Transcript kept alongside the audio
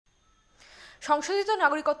সংশোধিত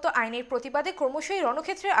নাগরিকত্ব আইনের প্রতিবাদে ক্রমশই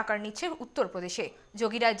রণক্ষেত্রের আকার নিচ্ছে উত্তরপ্রদেশে।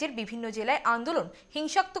 যোগী রাজ্যের বিভিন্ন জেলায় আন্দোলন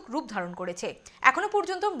হিংসাত্মক রূপ ধারণ করেছে। এখনো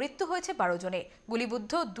পর্যন্ত মৃত্যু হয়েছে 12 জনের,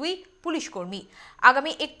 গুলিবিদ্ধ 2 পুলিশ কর্মী।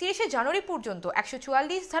 আগামী 31শে জানুয়ারি পর্যন্ত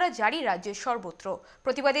 144 ধারা জারি রাজ্যের সর্বত্র।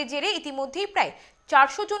 প্রতিবাদের জেরে ইতিমধ্যেই প্রায়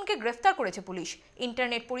 400 জনকে গ্রেফতার করেছে পুলিশ।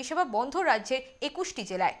 ইন্টারনেট পরিষেবা বন্ধ রাজ্যের 21টি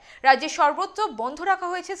জেলায়। রাজ্যের সর্বত্র বন্ধ রাখা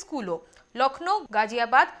হয়েছে স্কুলও। লখনৌ,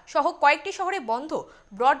 গাজিয়াবাদ সহ কয়েকটি শহরে বন্ধ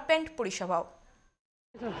ব্রডব্যান্ড পরিষেবাও।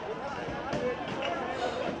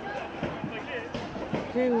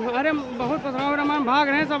 अरे बहुत पथराव रमान भाग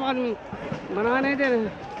रहे हैं, सब आदमी बना नहीं दे रहे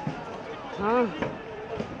हैं। हाँ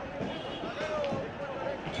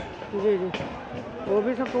जी जी, वो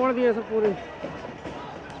भी सब तोड़ दिए, सब पूरे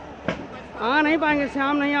आ नहीं पाएंगे,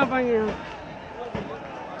 शाम नहीं आ पाएंगे। यहाँ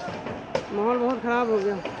माहौल बहुत ख़राब हो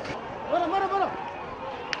गया।